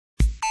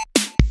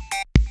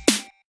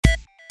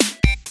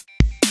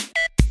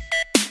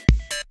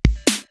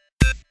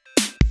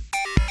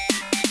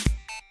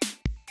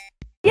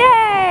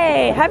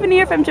Happy New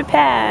Year from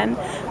Japan.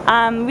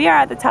 We are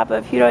at the top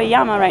of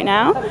Hiroyama right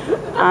now.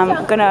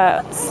 I'm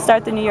gonna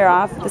start the new year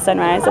off with the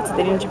sunrise. That's what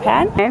they do in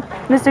Japan. Okay.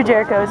 Mr.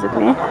 Jericho is with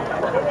me.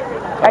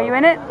 Are you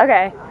in it?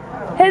 Okay.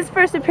 His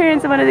first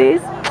appearance in one of these.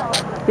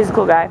 He's a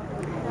cool guy.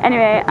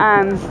 Anyway,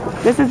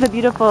 this is the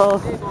beautiful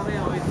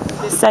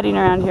setting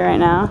around here right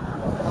now.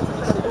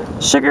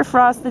 Sugar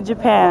frosted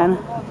Japan.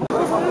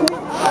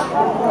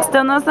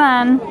 Still no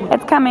sun.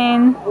 It's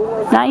coming.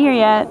 Not here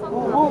yet.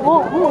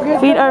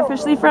 Feet are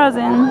officially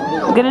frozen.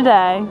 I'm gonna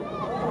die.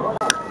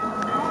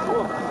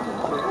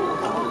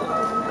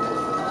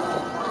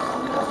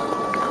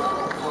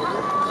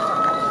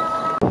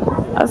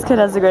 This kid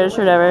has the greatest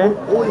shirt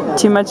ever.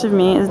 Too much of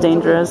me is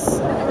dangerous.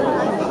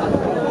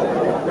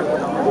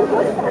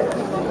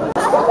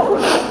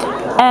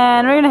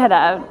 And we're gonna head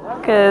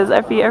out because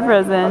our feet are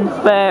frozen.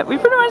 But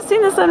we've pretty much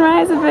seen the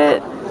sunrise a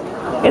bit.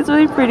 It's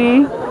really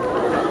pretty.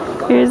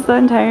 Here's the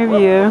entire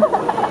view.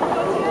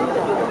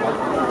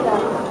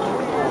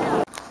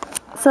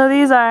 So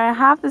these are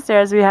half the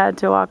stairs we had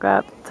to walk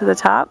up to the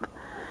top.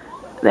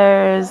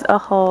 There's a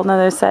whole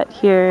another set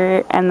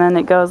here, and then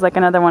it goes like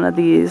another one of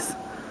these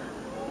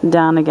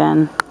down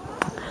again.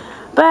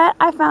 But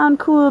I found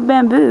cool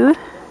bamboo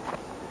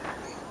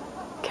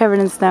covered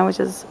in snow, which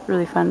is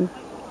really fun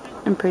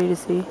and pretty to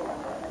see.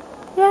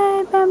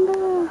 Yay,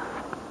 bamboo!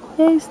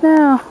 Yay,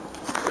 snow!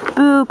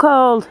 Boo,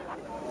 cold!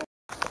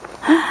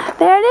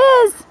 There it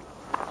is!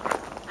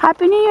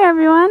 Happy New Year,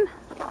 everyone!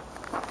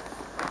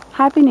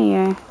 Happy New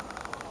Year!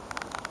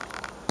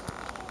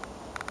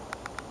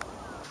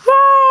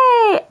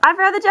 I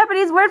forgot the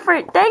Japanese word for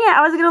it. Dang it,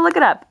 I was gonna look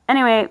it up.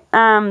 Anyway,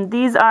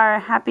 these are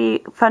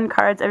happy, fun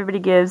cards everybody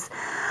gives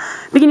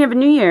beginning of a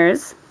New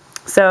Year's.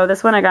 So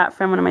this one I got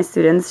from one of my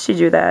students. She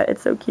drew that.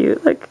 It's so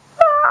cute. Like,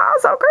 ah,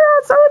 so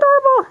cute, so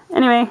adorable.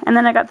 Anyway, and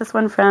then I got this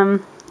one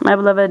from my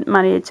beloved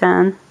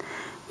Marie-chan.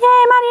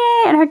 Yay,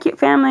 Marie and her cute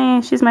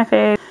family. She's my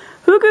fave.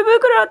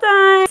 Fukubukuro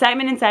time!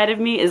 Excitement inside of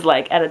me is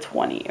like at a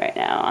 20 right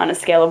now on a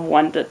scale of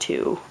 1 to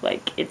 2.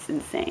 Like, it's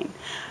insane.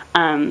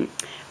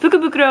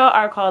 Fukubukuro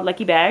are called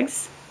lucky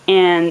bags.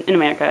 And in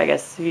America, I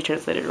guess, if you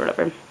translate it or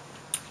whatever.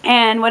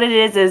 And what it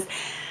is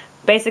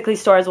basically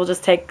stores will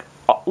just take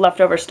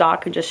leftover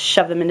stock and just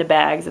shove them into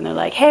bags, and they're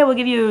like, hey, we'll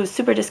give you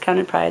super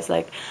discounted price,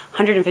 like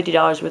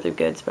 $150 worth of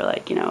goods for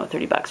like, you know,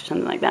 30 bucks or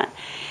something like that.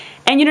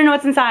 And you don't know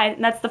what's inside,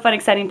 and that's the fun,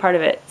 exciting part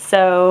of it.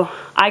 So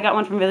I got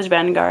one from Village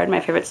Vanguard, my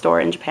favorite store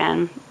in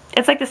Japan.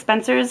 It's like the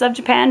Spencer's of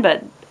Japan,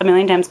 but a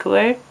million times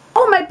cooler.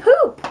 Oh, my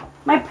poop!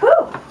 My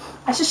poop!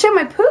 I should show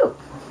my poop.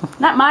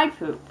 Not my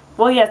poop.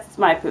 Well, yes, it's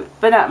my poop,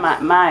 but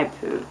not my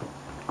poop.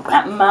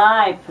 Not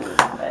my poop,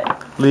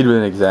 but... Lead with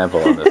an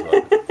example on this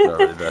one.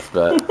 Probably the best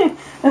bet.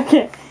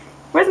 Okay,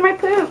 where's my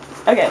poop?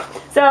 Okay,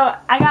 so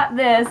I got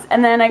this,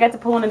 and then I got to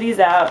pull one of these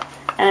out,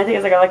 and I think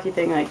it's like a lucky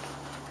thing, like...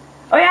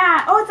 Oh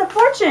yeah! Oh, it's a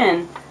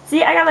fortune!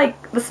 See, I got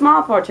like the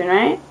small fortune,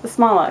 right? The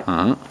small luck.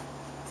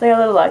 So I got a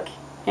little luck.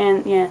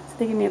 And yeah, so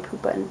they give me a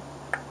poop button.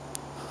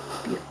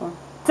 Beautiful.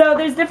 So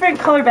there's different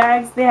color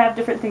bags. They have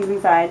different things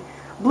inside.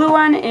 Blue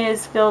one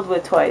is filled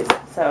with toys,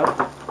 so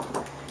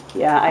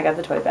yeah, I got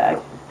the toy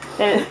bag.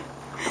 They're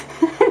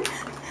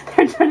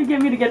trying to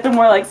get me to get the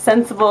more like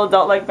sensible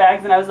adult-like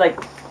bags, and I was like,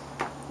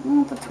 I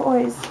want the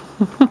toys.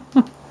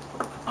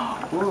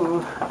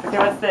 Ooh, okay,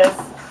 what's this?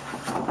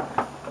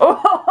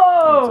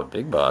 Oh! It's a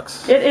big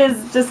box. It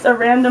is just a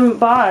random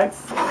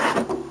box.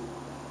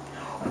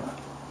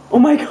 Oh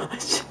my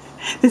gosh,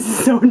 this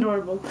is so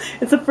adorable.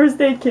 It's a first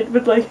aid kit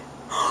with like,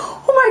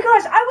 oh my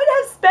gosh, I would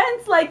have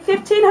spent like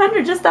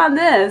 $1,500 just on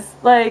this.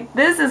 Like,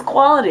 this is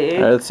quality.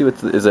 Alright, let's see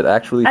what is it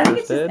actually I first think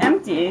it's aid? just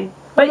empty.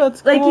 But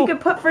that's like cool. you could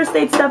put first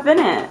aid stuff in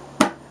it.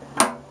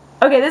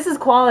 Okay, this is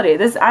quality.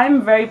 This,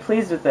 I'm very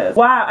pleased with this.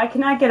 Wow, I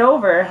cannot get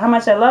over how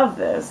much I love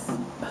this.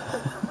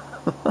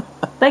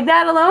 Like,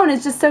 that alone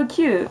is just so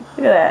cute.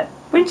 Look at that.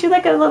 Wouldn't you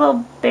like a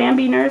little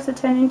Bambi nurse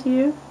attending to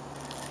you?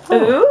 Oh.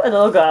 Ooh, a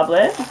little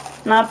goblet.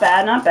 Not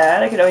bad, not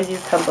bad. I could always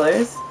use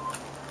tumblers.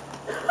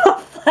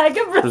 Flag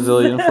of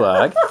Brazilian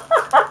flag.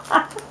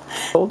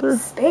 Holder?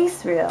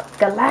 Space reel.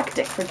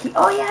 Galactic for key.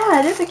 Oh yeah,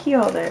 it is a key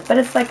holder. But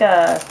it's like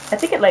a, I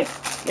think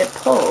it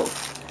pulls.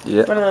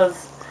 Yeah. One of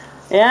those.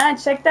 Yeah,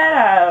 check that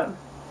out.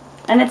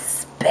 And it's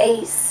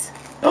space.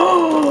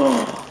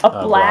 Oh, a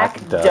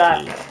black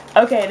duck.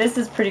 Okay, this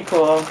is pretty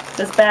cool.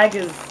 This bag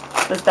is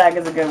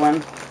a good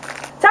one.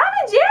 Tom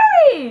and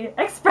Jerry!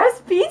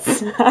 Express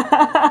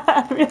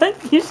Pizza! Really?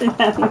 You should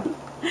have them.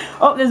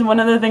 Oh, there's one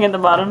other thing at the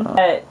bottom.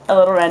 A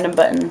little random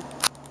button.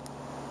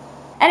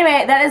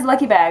 Anyway, that is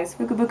Lucky Bags,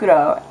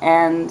 Fukubukuro,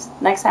 and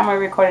next time we're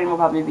recording will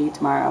probably be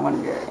tomorrow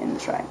when we're in the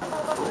shrine.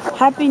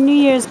 Happy New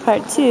Year's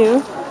Part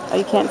 2. Oh,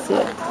 you can't see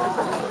it.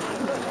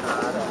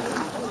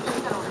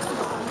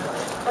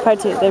 Part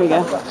 2, there we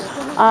go.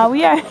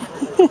 We are...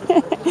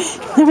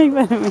 Don't make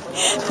fun of me.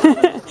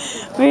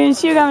 We're in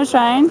Shiogama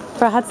Shrine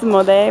for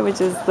Hatsumode,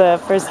 which is the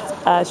first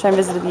shrine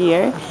visit of the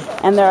year,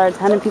 and there are a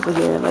ton of people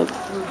here, like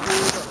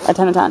a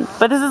ton.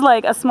 But this is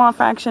like a small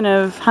fraction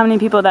of how many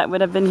people that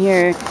would have been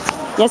here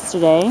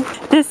yesterday.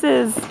 This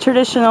is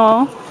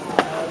traditional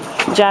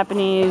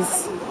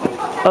Japanese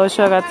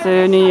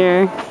Oshogatsu New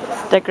Year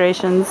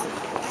decorations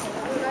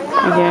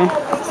right here.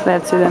 So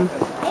that's to them.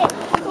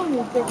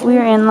 We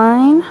are in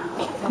line.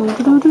 There's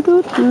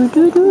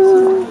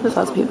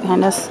lots of people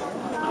behind us.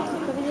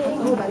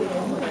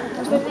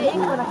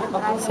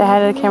 Say hi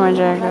to the camera,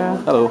 Jericho.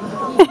 Hello.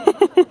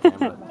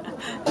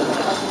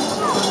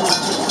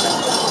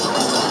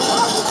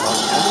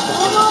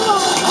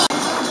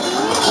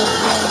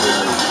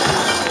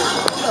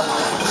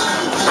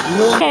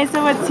 Okay,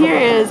 so what's here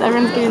is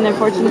everyone's getting their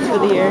fortunes for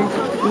the year.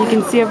 You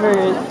can see over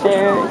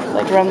there,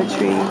 like around the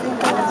tree,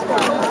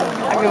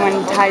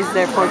 everyone ties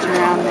their fortune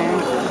around there.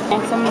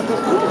 And someone put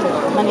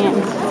money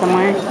in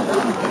somewhere.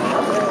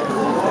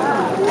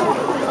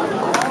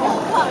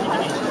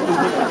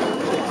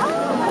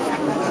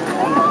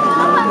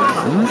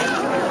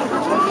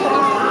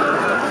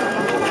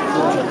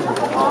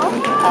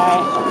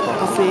 Alright,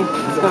 let's see.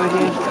 Let's go over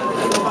here.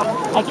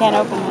 I can't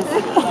open this.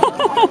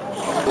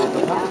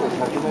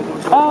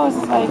 Oh,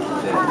 it's like,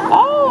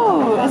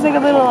 oh, it's like a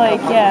little, like,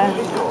 yeah,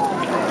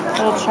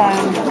 little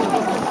charm.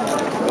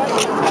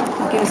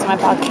 I'll give this in my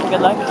pocket for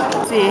good luck.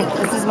 Let's see,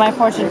 this is my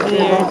fortune for the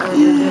year.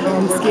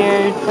 I'm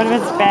scared. What if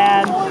it's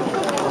bad?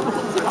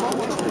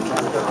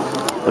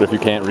 What if you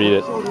can't read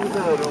it?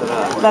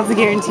 That's a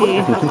guarantee.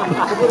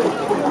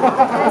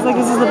 It's like,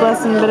 this is the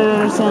blessing, but I don't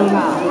understand.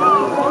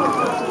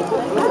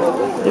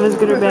 It was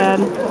good or bad.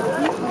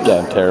 Yeah,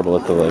 I'm terrible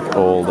at the like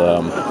old.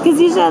 Because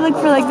usually I look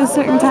for like the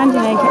certain kinds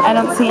and I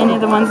don't see any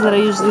of the ones that I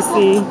usually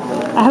see.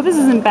 I hope this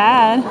isn't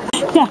bad.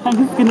 Yeah, I'm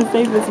just gonna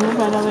save this and we'll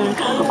find out later.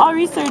 I'll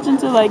research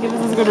into like if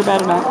this is good or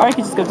bad or not. Or I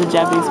could just go to the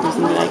Japanese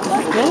person and be like, is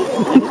this good?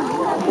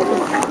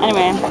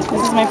 Anyway,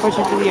 this is my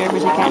fortune for the year,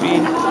 which I can't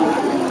read.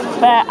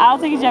 But I'll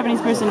take a Japanese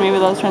person, maybe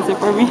they'll translate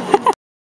for me.